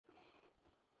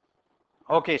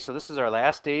Okay, so this is our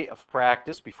last day of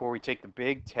practice before we take the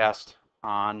big test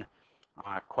on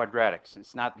quadratics.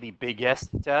 It's not the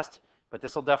biggest test, but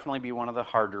this will definitely be one of the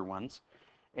harder ones.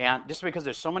 And just because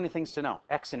there's so many things to know,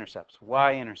 x-intercepts,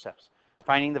 y-intercepts,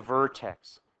 finding the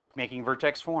vertex, making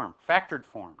vertex form, factored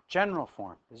form, general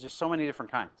form. There's just so many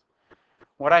different kinds.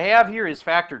 What I have here is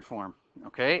factored form,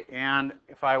 okay? And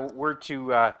if I were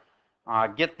to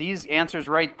get these answers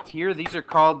right here, these are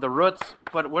called the roots,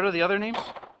 but what are the other names?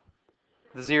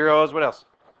 The zeros, what else?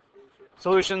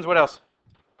 Solutions, what else?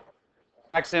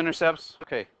 X-intercepts,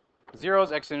 okay.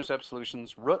 Zeros, x-intercepts,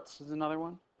 solutions, roots is another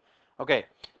one. Okay,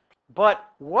 but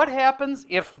what happens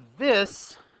if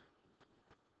this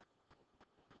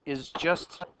is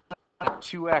just a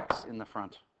 2x in the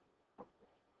front?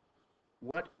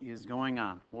 What is going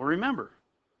on? Well, remember,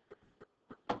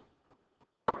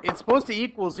 it's supposed to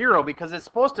equal 0 because it's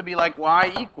supposed to be like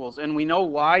y equals, and we know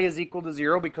y is equal to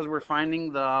 0 because we're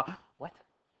finding the, what?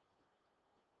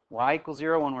 Y equals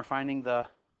 0 when we're finding the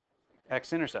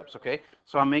x-intercepts, okay?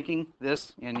 So I'm making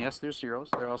this, and yes, there's zeros.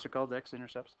 They're also called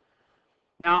x-intercepts.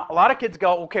 Now, a lot of kids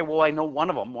go, okay, well, I know one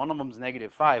of them. One of them's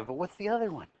 -5, but what's the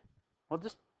other one? Well,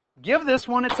 just give this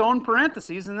one its own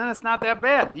parentheses, and then it's not that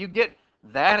bad. You get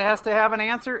that has to have an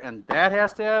answer, and that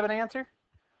has to have an answer.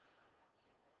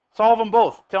 Solve them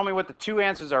both. Tell me what the two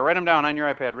answers are. Write them down on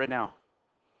your iPad right now.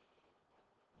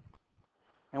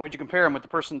 And would you compare them with the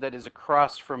person that is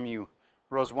across from you?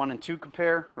 Rows 1 and 2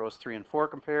 compare. Rows 3 and 4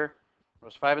 compare.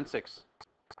 Rows 5 and 6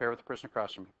 compare with the person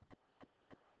across from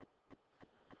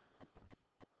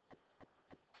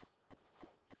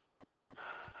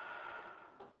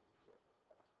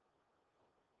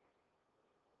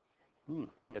you.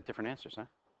 Got different answers, huh?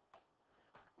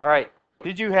 All right.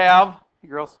 Did you have,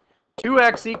 girls,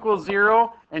 2x equals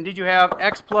 0, and did you have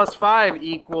x plus 5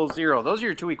 equals 0? Those are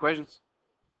your two equations.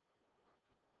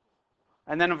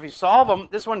 And then if you solve them,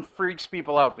 this one freaks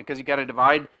people out because you got to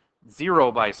divide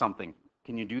 0 by something.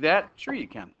 Can you do that? Sure you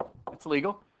can. It's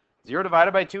legal. 0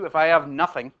 divided by 2. If I have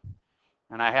nothing,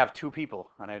 and I have 2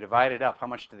 people, and I divide it up, how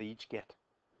much do they each get?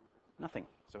 Nothing.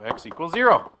 So x equals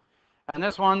 0. And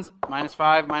this one's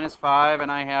 -5, -5,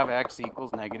 and I have x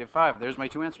equals -5. There's my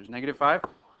two answers, -5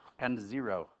 and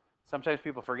 0. Sometimes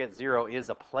people forget 0 is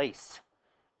a place.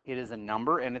 It is a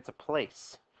number, and it's a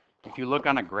place. If you look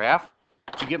on a graph,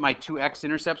 to get my two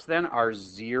x-intercepts then are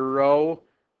 0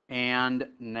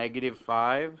 and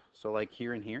 -5. So like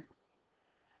here and here.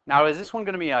 Now, is this one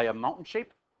going to be a mountain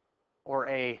shape or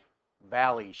a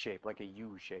valley shape, like a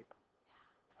U shape?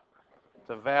 It's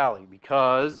a valley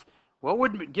because what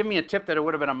would give me a tip that it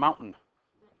would have been a mountain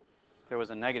if there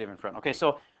was a negative in front? Okay,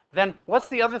 so then what's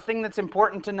the other thing that's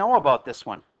important to know about this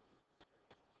one?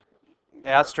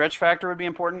 Yeah, stretch factor would be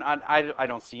important. I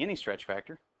don't see any stretch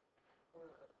factor.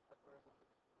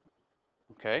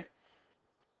 Okay.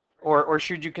 Or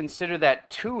should you consider that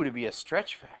 2 to be a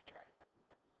stretch factor?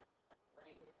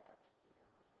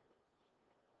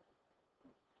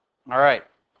 All right.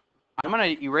 I'm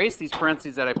going to erase these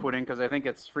parentheses that I put in because I think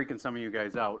it's freaking some of you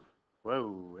guys out.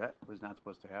 Whoa, that was not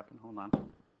supposed to happen. Hold on.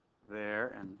 There,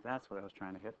 and that's what I was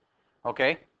trying to hit.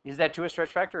 Okay. Is that 2 a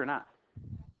stretch factor or not?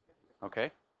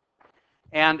 Okay.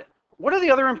 And what are the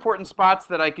other important spots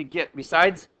that I could get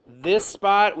besides this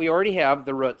spot? We already have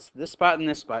the roots, this spot and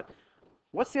this spot.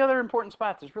 What's the other important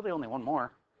spot? There's really only one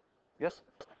more. Yes?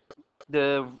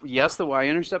 Yes, the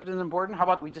y-intercept is important. How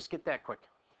about we just get that quick?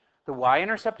 The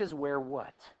y-intercept is where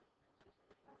what?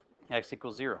 X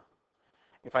equals 0.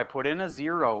 If I put in a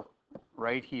 0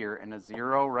 right here and a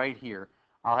 0 right here,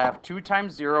 I'll have 2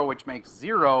 times 0, which makes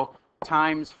 0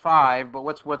 times 5. But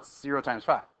what's 0 times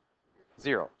 5?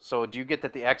 0. So do you get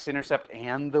that the x-intercept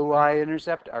and the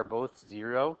y-intercept are both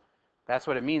 0? That's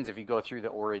what it means if you go through the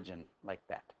origin like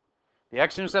that. The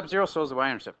x-intercept 0, so is the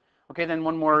y-intercept. Okay, then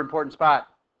one more important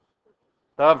spot.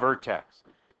 The vertex.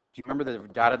 Do you remember the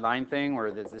dotted line thing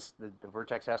where the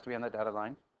vertex has to be on that dotted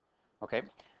line? Okay,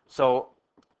 so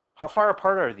how far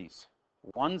apart are these?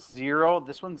 One's 0,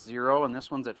 this one's 0, and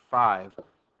this one's at 5.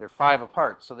 They're 5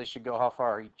 apart, so they should go how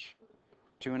far each?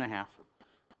 2.5.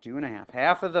 2.5.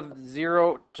 Half of the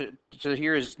 0 to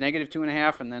here is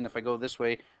 -2.5, and then if I go this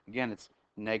way, again, it's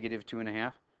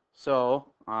 -2.5.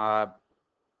 So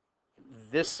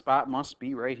this spot must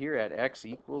be right here at x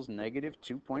equals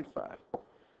 -2.5.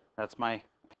 That's my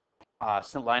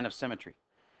line of symmetry.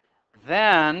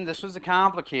 Then, this was a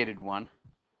complicated one.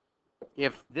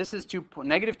 If this is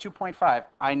 -2.5,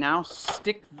 I now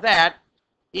stick that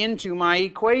into my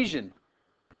equation.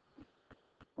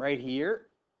 Right here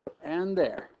and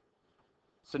there.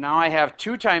 So now I have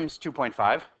 2 times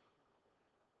 2.5,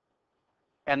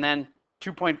 and then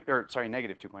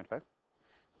 -2.5.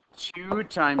 2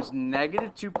 times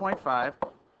negative 2.5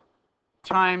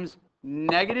 times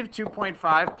negative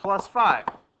 2.5 plus 5.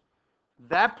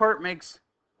 That part makes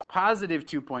positive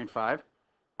 2.5.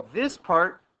 This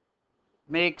part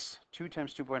makes 2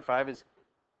 times 2.5 is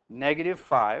negative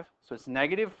 5. So it's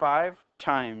negative 5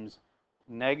 times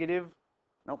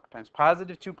times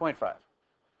positive 2.5.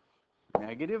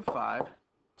 Negative 5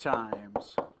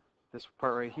 times this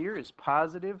part right here is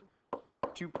positive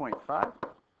 2.5.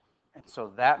 And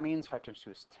so that means 5 times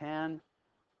 2 is 10.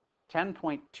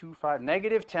 10.25,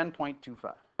 negative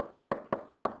 10.25.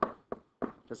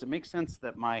 Does it make sense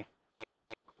that my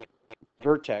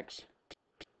vertex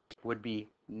would be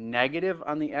negative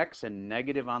on the x and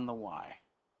negative on the y?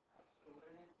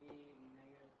 Wouldn't it be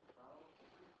negative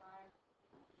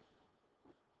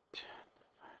 12.5?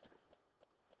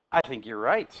 I think you're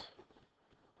right.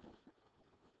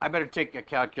 I better take a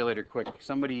calculator quick.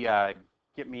 Somebody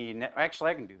get me,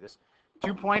 actually I can do this.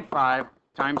 2.5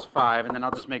 times 5, and then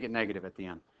I'll just make it negative at the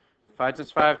end. 5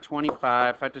 times 5,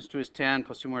 25. 5 times 2 is 10,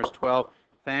 plus 2 more is 12.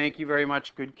 Thank you very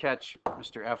much. Good catch,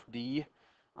 Mr. FD.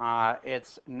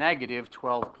 It's negative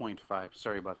 12.5.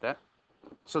 Sorry about that.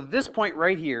 So this point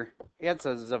right here, it's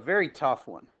a very tough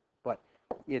one, but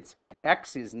it's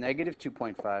x is negative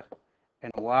 2.5,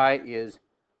 and y is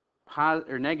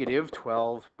negative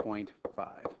 12.5.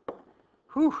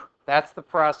 Whew, that's the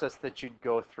process that you'd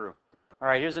go through. All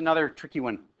right, here's another tricky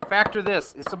one. Factor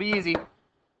this. This will be easy.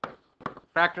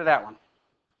 Factor that one.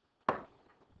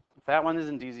 If that one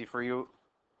isn't easy for you,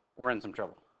 we're in some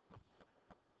trouble.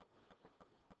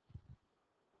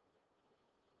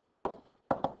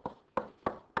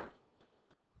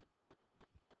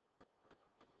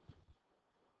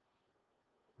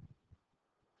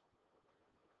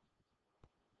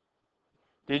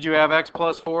 Did you have x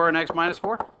plus 4 and x minus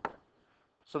 4?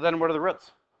 So then what are the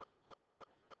roots?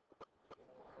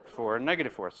 4 and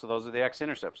negative 4. So those are the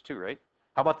x-intercepts too, right?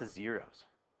 How about the zeros?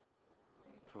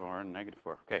 4 and negative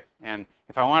 4. Okay. And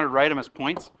if I wanted to write them as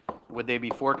points, would they be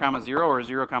 4 comma 0 or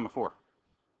 0 comma 4?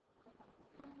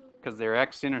 Because they're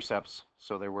x-intercepts,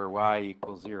 so they were y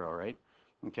equals 0, right?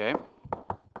 Okay.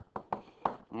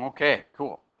 Okay,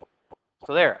 cool.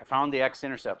 So there, I found the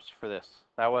x-intercepts for this.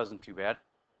 That wasn't too bad.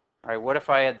 All right, what if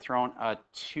I had thrown a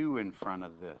 2 in front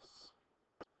of this?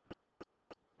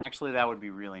 Actually, that would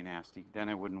be really nasty. Then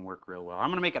it wouldn't work real well. I'm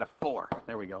going to make it a 4.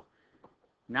 There we go.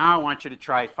 Now I want you to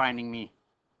try finding me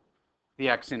the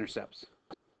x-intercepts.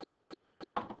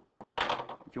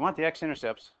 If you want the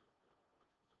x-intercepts,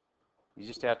 you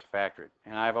just have to factor it.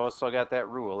 And I've also got that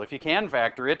rule. If you can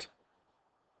factor it,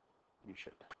 you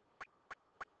should.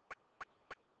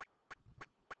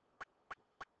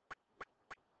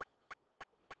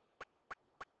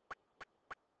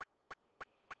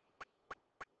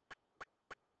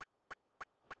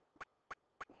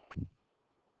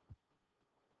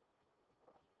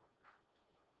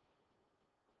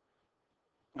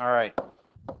 All right.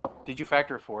 Did you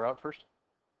factor a 4 out first?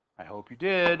 I hope you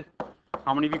did.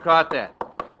 How many of you caught that?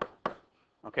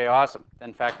 Okay, awesome.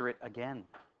 Then factor it again.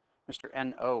 Mr.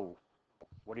 N-O,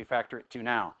 what do you factor it to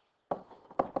now?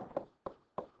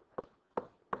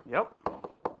 Yep.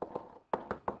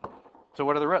 So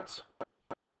what are the roots?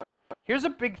 Here's a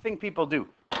big thing people do.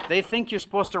 They think you're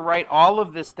supposed to write all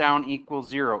of this down equals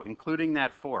 0, including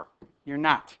that 4. You're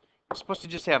not. You're supposed to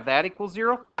just have that equals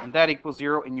 0 and that equals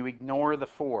 0, and you ignore the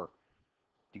 4.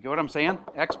 Do you get what I'm saying?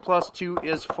 X plus 2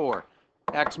 is 4.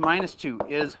 X minus 2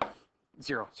 is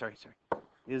 0.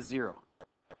 Is 0.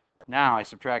 Now I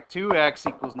subtract 2x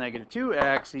equals negative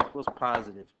 2x equals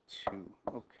positive 2.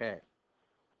 Okay.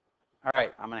 All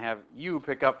right, I'm going to have you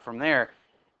pick up from there.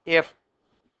 If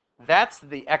that's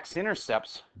the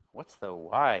x-intercepts, what's the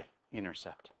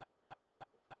y-intercept?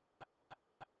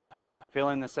 Fill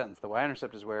in the sentence. The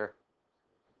y-intercept is where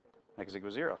x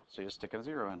equals 0. So you just stick a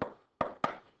 0 in.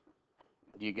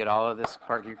 Do you get all of this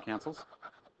part here cancels?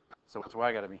 So what's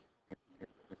y got to be?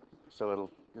 So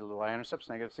it'll y-intercept's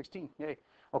negative 16. Yay.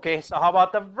 Okay, so how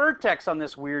about the vertex on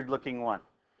this weird looking one?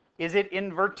 Is it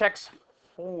in vertex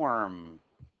form?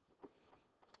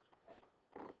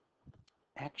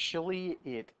 Actually,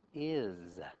 it is.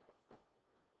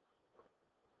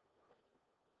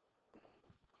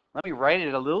 Let me write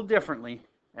it a little differently,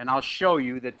 and I'll show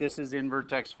you that this is in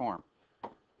vertex form.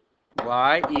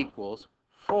 Y equals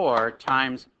 4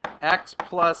 times x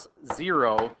plus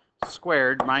 0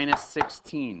 squared minus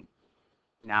 16.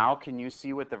 Now, can you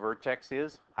see what the vertex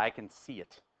is? I can see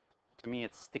it. To me,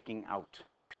 it's sticking out.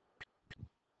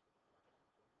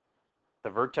 The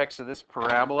vertex of this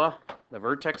parabola, the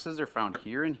vertexes are found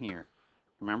here and here.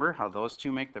 Remember how those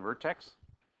two make the vertex?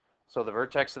 So the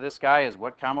vertex of this guy is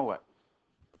what comma what?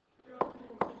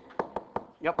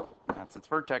 Yep, that's its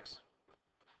vertex.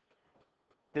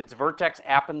 Its vertex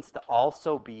happens to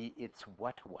also be its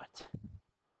what?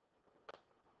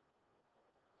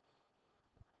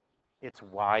 Its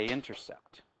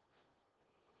y-intercept.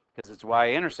 Because its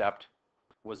y-intercept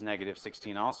was negative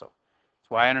 16 also. Its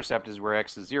y-intercept is where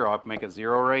x is 0. I'll make a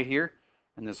 0 right here,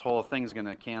 and this whole thing's going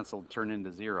to cancel, turn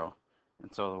into 0.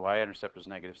 And so the y-intercept is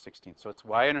negative 16. So its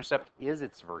y-intercept is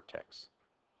its vertex.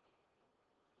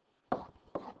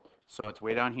 So it's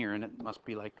way down here, and it must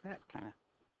be like that, kind of.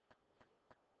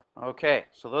 Okay,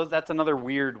 so that's another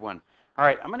weird one. All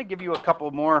right, I'm going to give you a couple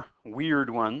more weird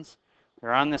ones.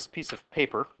 They're on this piece of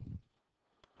paper,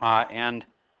 and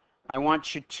I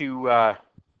want you to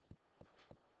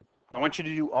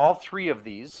do all three of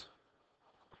these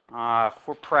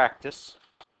for practice.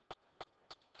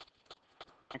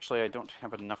 Actually, I don't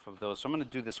have enough of those, so I'm going to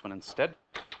do this one instead.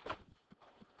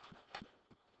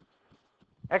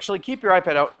 Actually, keep your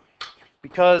iPad out,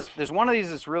 because there's one of these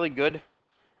that's really good,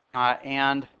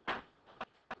 and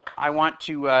I want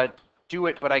to do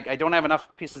it, but I don't have enough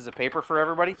pieces of paper for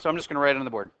everybody, so I'm just going to write it on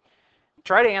the board.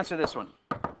 Try to answer this one.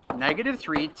 Negative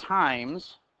 3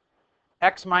 times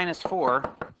x minus 4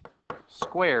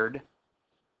 squared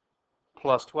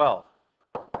plus 12.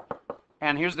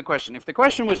 And here's the question. If the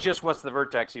question was just what's the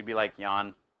vertex, you'd be like,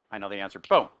 yawn, I know the answer.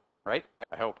 Boom, right?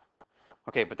 I hope.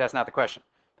 Okay, but that's not the question.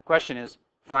 The question is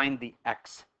find the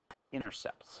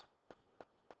x-intercepts,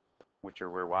 which are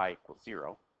where y equals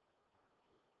 0.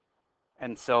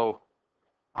 And so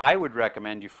I would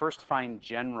recommend you first find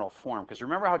general form, because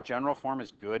remember how general form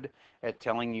is good at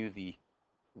telling you the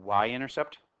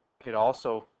y-intercept? It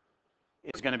also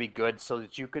is going to be good so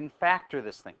that you can factor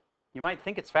this thing. You might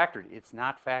think it's factored. It's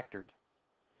not factored.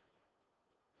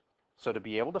 So to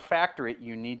be able to factor it,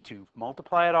 you need to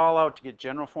multiply it all out to get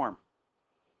general form.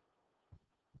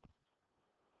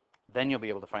 Then you'll be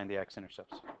able to find the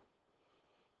x-intercepts.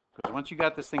 Because once you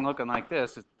got this thing looking like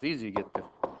this, it's easy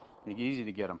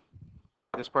to get them.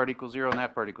 This part equals 0 and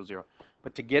that part equals 0.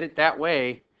 But to get it that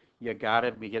way, you got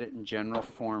to get it in general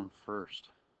form first.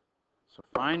 So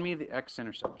find me the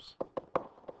x-intercepts.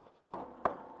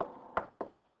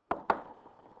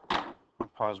 I'll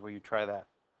pause while you try that.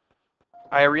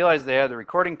 I realized they had the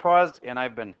recording paused, and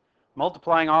I've been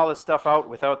multiplying all this stuff out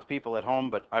without the people at home,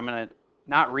 but I'm going to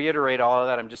not reiterate all of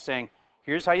that. I'm just saying,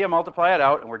 here's how you multiply it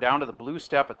out, and we're down to the blue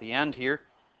step at the end here,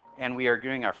 and we are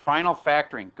doing our final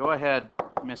factoring. Go ahead,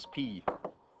 Miss P.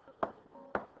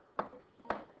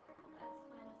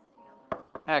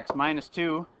 X minus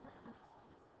 2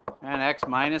 and x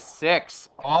minus 6.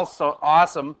 Also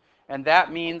awesome. And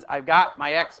that means I've got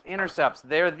my x-intercepts.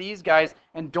 They're these guys.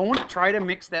 And don't try to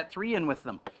mix that 3 in with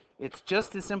them. It's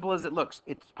just as simple as it looks.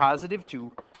 It's positive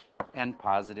 2 and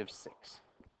positive 6.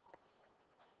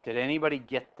 Did anybody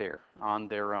get there on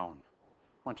their own?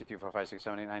 1, 2, 3, 4, 5, 6,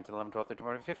 7, 8, 9, 10, 11, 12, 13,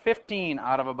 14, 15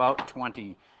 out of about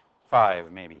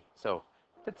 25 maybe. So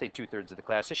let's say 2/3 of the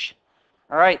class-ish.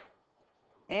 All right.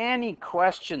 Any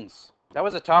questions? That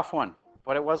was a tough one,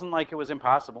 but it wasn't like it was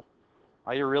impossible.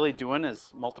 All you're really doing is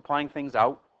multiplying things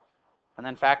out and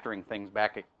then factoring things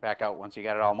back out. Once you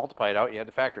got it all multiplied out, you had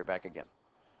to factor it back again.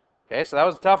 Okay, so that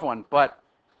was a tough one, but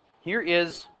here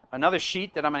is another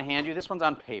sheet that I'm going to hand you. This one's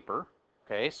on paper.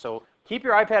 Okay, so keep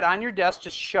your iPad on your desk,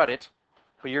 just shut it,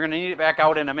 but you're going to need it back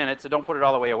out in a minute, so don't put it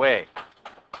all the way away.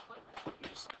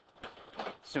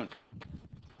 Soon.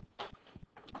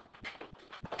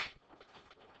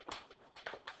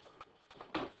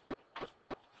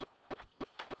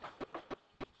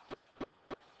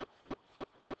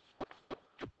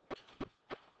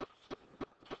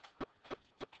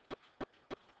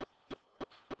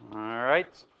 All right.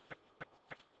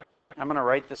 I'm going to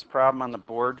write this problem on the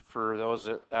board for those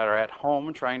that are at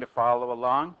home trying to follow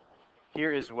along.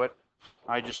 Here is what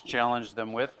I just challenged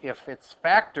them with. If it's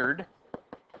factored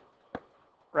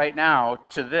right now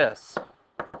to this,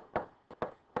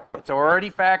 it's already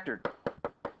factored.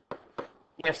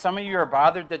 If some of you are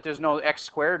bothered that there's no x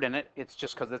squared in it, it's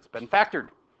just because it's been factored.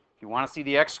 If you want to see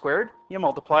the x squared, you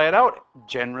multiply it out.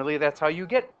 Generally, that's how you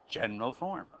get general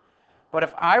form. But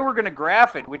if I were going to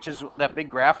graph it, which is that big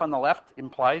graph on the left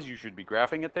implies you should be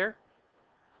graphing it there,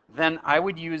 then I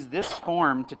would use this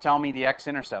form to tell me the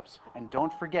x-intercepts. And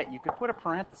don't forget, you could put a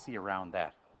parenthesis around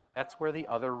that. That's where the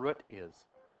other root is.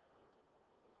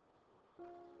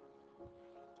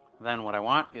 Then what I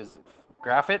want is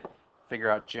graph it, figure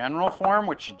out general form,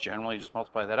 which you generally just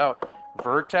multiply that out.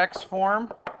 Vertex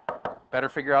form, better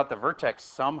figure out the vertex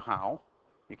somehow.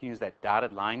 You can use that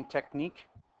dotted line technique.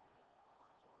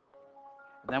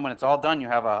 And then when it's all done, you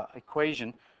have an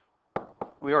equation.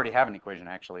 We already have an equation,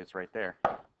 actually. It's right there.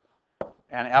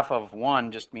 And f of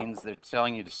 1 just means they're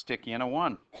telling you to stick in a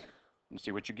 1 and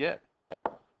see what you get.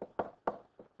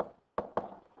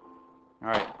 All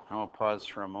right, I'm going to pause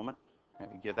for a moment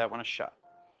and give that one a shot.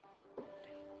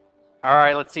 All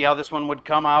right, let's see how this one would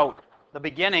come out. The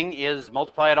beginning is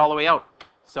multiply it all the way out.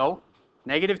 So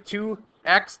negative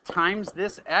 2x times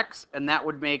this x, and that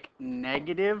would make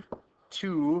negative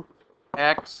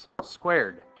 2x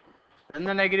squared. Then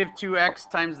the negative 2x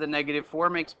times the negative 4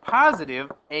 makes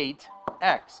positive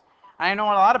 8x. I know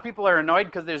a lot of people are annoyed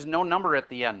because there's no number at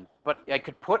the end, but I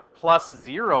could put plus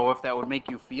 0 if that would make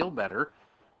you feel better.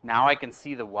 Now I can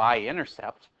see the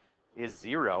y-intercept is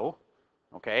 0,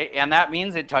 okay? And that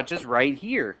means it touches right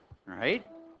here, right?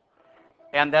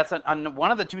 And that's on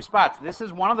one of the two spots. This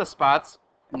is one of the spots.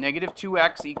 Negative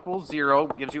 2x equals 0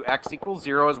 gives you x equals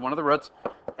 0 as one of the roots.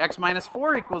 X minus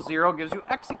 4 equals 0 gives you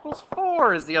x equals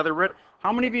 4 as the other root.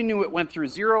 How many of you knew it went through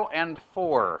 0 and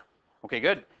 4? Okay,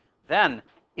 good. Then,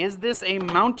 is this a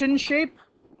mountain shape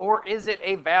or is it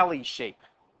a valley shape?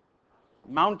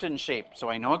 Mountain shape. So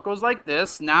I know it goes like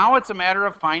this. Now it's a matter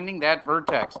of finding that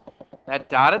vertex. That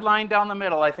dotted line down the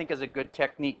middle, I think, is a good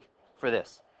technique for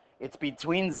this. It's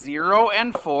between 0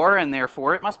 and 4, and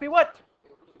therefore it must be what?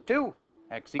 2.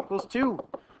 X equals 2.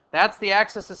 That's the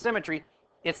axis of symmetry.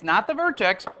 It's not the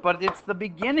vertex, but it's the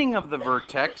beginning of the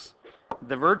vertex.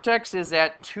 The vertex is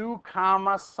at 2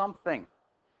 comma something.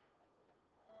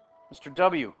 Mr.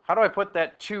 W, how do I put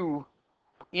that 2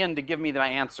 in to give me my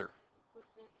answer?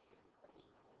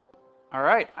 All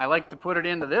right, I like to put it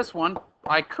into this one.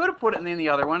 I could have put it in the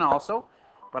other one also,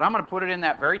 but I'm going to put it in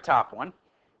that very top one.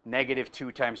 Negative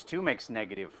 2 times 2 makes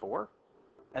negative 4.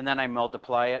 And then I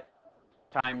multiply it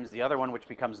times the other one, which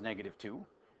becomes negative 2.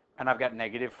 And I've got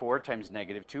negative 4 times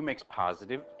negative 2 makes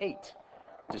positive 8.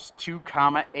 Does 2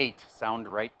 comma 8 sound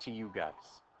right to you guys?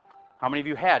 How many of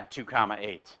you had 2 comma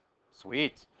 8?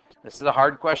 Sweet. This is a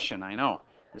hard question, I know.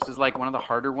 This is like one of the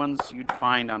harder ones you'd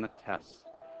find on a test.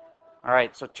 All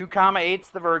right, so 2 comma 8 is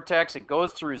the vertex. It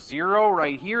goes through 0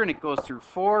 right here, and it goes through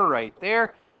 4 right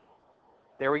there.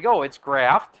 There we go. It's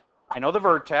graphed. I know the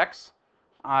vertex.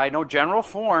 I know general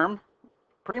form.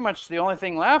 Pretty much the only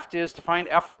thing left is to find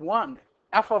f1.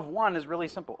 F of 1 is really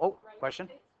simple. Oh, question?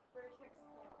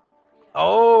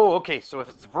 Oh, okay. So if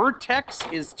its vertex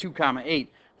is 2 comma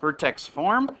 8, vertex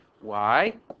form,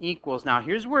 y equals. Now,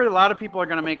 here's where a lot of people are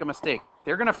going to make a mistake.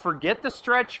 They're going to forget the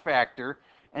stretch factor,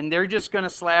 and they're just going to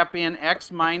slap in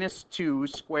x minus 2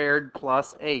 squared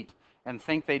plus 8 and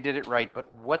think they did it right. But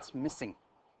what's missing?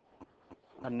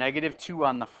 A negative 2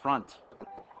 on the front.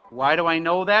 Why do I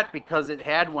know that? Because it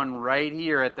had one right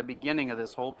here at the beginning of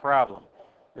this whole problem.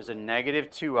 There's a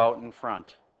negative 2 out in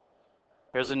front.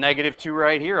 There's a negative 2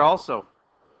 right here also.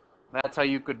 That's how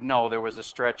you could know there was a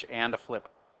stretch and a flip.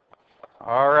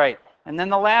 All right. And then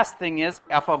the last thing is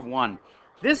f of 1.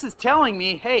 This is telling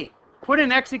me, hey, put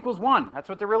in x equals 1. That's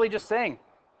what they're really just saying.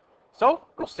 So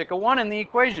go stick a 1 in the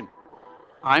equation.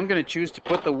 I'm going to choose to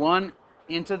put the 1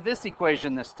 into this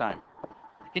equation this time.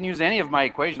 I can use any of my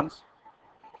equations.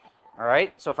 All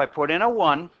right, so if I put in a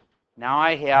 1, now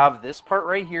I have this part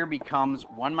right here becomes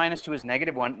 1 minus 2 is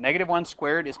negative 1. Negative 1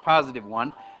 squared is positive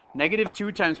 1. Negative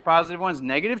 2 times positive 1 is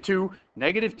negative 2.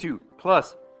 Negative 2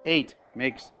 plus 8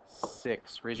 makes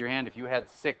 6. Raise your hand if you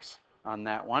had 6 on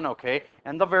that one, okay?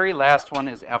 And the very last one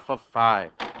is f of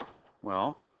 5.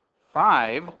 Well,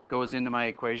 5 goes into my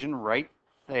equation right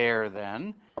there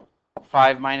then.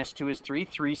 5 minus 2 is 3.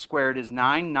 3 squared is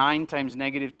 9. 9 times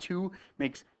negative 2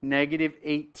 makes negative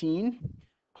 18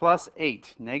 plus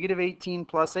 8. Negative 18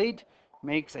 plus 8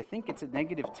 makes, I think it's a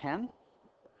negative 10.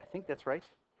 I think that's right.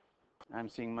 I'm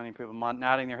seeing many people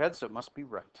nodding their heads, so it must be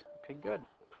right. Okay, good.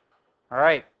 All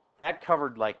right, that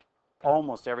covered like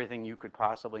almost everything you could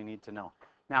possibly need to know.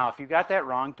 Now, if you got that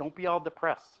wrong, don't be all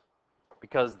depressed,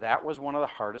 because that was one of the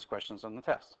hardest questions on the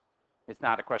test. It's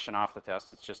not a question off the test.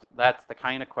 It's just that's the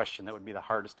kind of question that would be the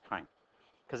hardest kind,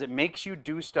 because it makes you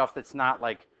do stuff that's not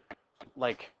like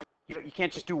you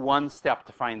can't just do one step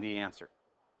to find the answer.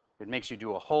 It makes you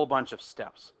do a whole bunch of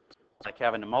steps. It's like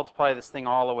having to multiply this thing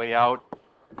all the way out,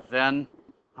 then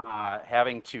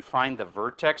having to find the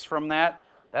vertex from that.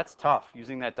 That's tough,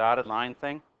 using that dotted line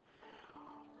thing.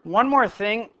 One more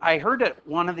thing, I heard that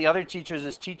one of the other teachers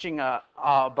is teaching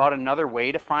about another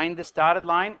way to find this dotted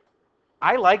line.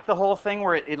 I like the whole thing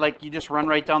where it like you just run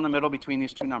right down the middle between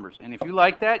these two numbers. And if you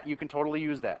like that, you can totally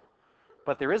use that.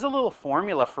 But there is a little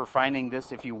formula for finding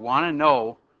this. If you want to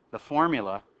know the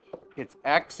formula, it's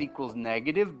x equals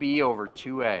negative b over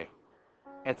 2a.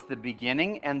 It's the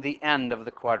beginning and the end of the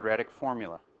quadratic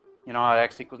formula. You know how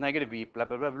x equals negative b, blah,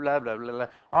 blah, blah, blah, blah, blah, blah,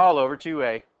 all over 2a.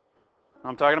 Know what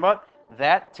I'm talking about?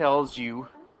 That tells you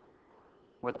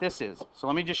what this is. So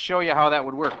let me just show you how that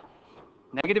would work.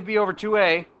 Negative b over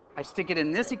 2a, I stick it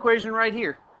in this equation right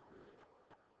here,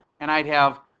 and I'd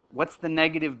have, what's the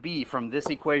negative b from this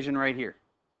equation right here?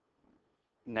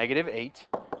 Negative 8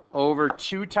 over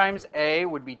 2 times a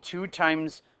would be 2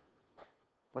 times,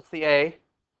 what's the a?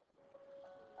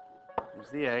 Here's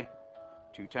the a.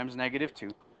 2 times negative 2,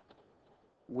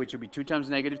 which would be 2 times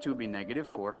negative 2 would be negative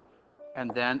 4. And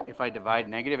then if I divide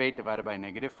negative 8 divided by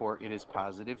negative 4, it is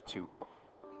positive 2.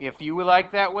 If you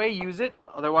like that way, use it.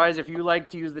 Otherwise, if you like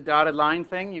to use the dotted line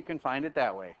thing, you can find it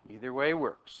that way. Either way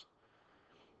works.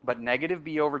 But negative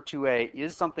b over 2a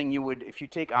is something you would, if you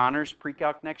take honors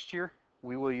pre-calc next year,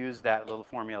 we will use that little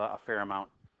formula a fair amount.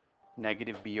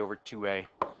 Negative b over 2a.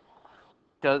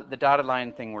 The dotted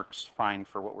line thing works fine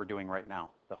for what we're doing right now,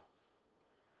 though.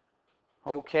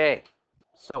 Okay,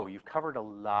 so you've covered a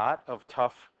lot of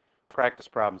tough practice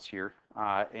problems here,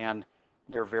 and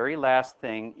your very last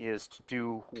thing is to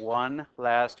do one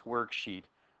last worksheet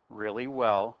really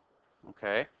well.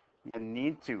 Okay, you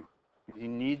need to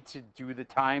do the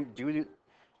time,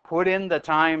 put in the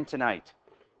time tonight.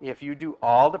 If you do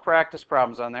all the practice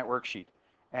problems on that worksheet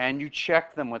and you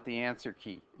check them with the answer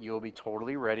key, you'll be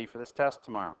totally ready for this test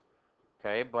tomorrow.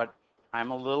 Okay, but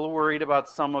I'm a little worried about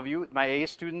some of you. My A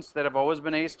students that have always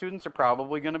been A students are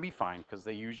probably going to be fine because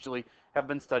they usually have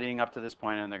been studying up to this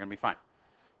point and they're going to be fine.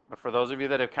 But for those of you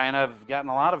that have kind of gotten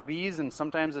a lot of B's and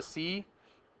sometimes a C,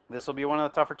 this will be one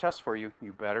of the tougher tests for you.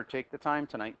 You better take the time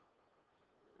tonight.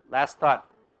 Last thought.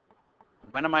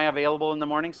 When am I available in the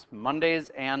mornings?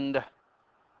 Mondays and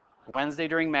Wednesday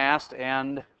during Mast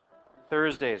and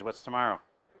Thursdays. What's tomorrow?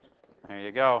 There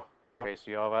you go. Okay,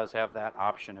 so you always have that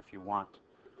option if you want.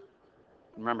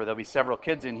 Remember, there'll be several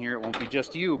kids in here. It won't be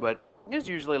just you, but it's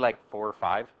usually like 4 or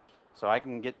 5. So I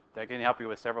can help you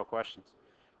with several questions.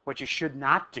 What you should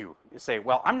not do is say,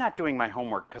 well, I'm not doing my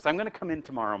homework because I'm going to come in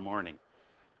tomorrow morning.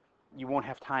 You won't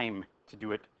have time to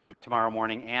do it tomorrow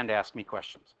morning and ask me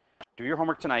questions. Do your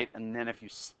homework tonight, and then if you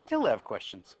still have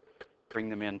questions, bring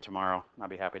them in tomorrow. I'll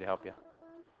be happy to help you.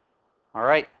 All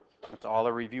right, that's all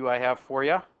the review I have for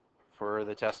you for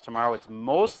the test tomorrow. It's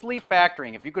mostly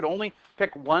factoring. If you could only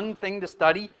pick one thing to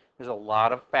study, there's a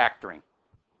lot of factoring.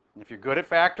 And if you're good at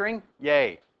factoring,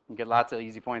 yay, you get lots of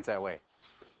easy points that way.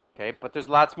 Okay, but there's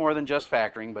lots more than just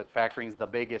factoring, but factoring is the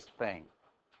biggest thing.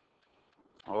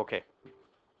 Okay.